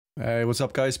Hey, what's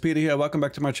up guys, Peedy here, welcome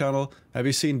back to my channel. Have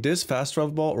you seen this fast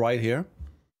travel ball right here?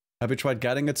 Have you tried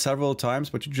getting it several times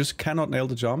but you just cannot nail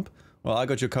the jump? Well, I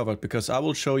got you covered because I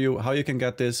will show you how you can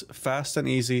get this fast and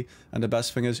easy, and the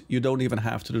best thing is you don't even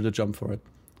have to do the jump for it.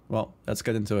 Well, let's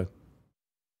get into it.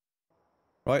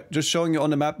 Right, just showing you on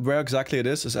the map where exactly it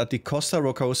is at the Costa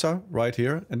Rocosa right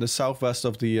here in the southwest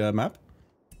of the map.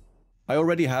 I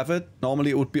already have it. Normally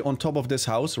it would be on top of this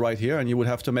house right here and you would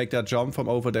have to make that jump from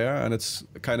over there and it's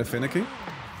kind of finicky.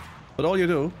 But all you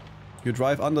do, you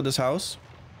drive under this house,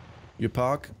 you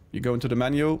park, you go into the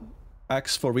menu,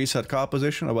 X for reset car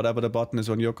position or whatever the button is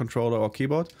on your controller or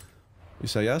keyboard. You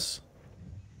say yes.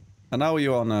 And now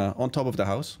you're on top of the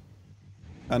house.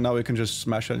 And now you can just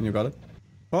smash it and you got it.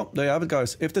 Well, there you have it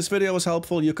guys. If this video was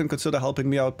helpful, you can consider helping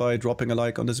me out by dropping a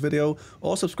like on this video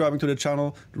or subscribing to the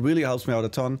channel. It really helps me out a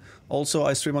ton. Also,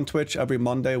 I stream on Twitch every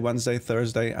Monday, Wednesday,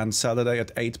 Thursday and Saturday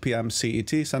at 8 PM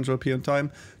CET, Central European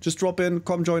Time. Just drop in,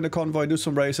 come join the convoy, do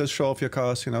some races, show off your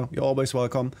cars, you know, you're always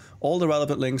welcome. All the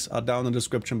relevant links are down in the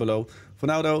description below. For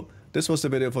now though, this was the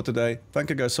video for today. Thank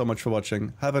you guys so much for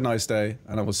watching. Have a nice day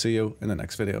and I will see you in the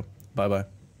next video. Bye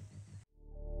bye.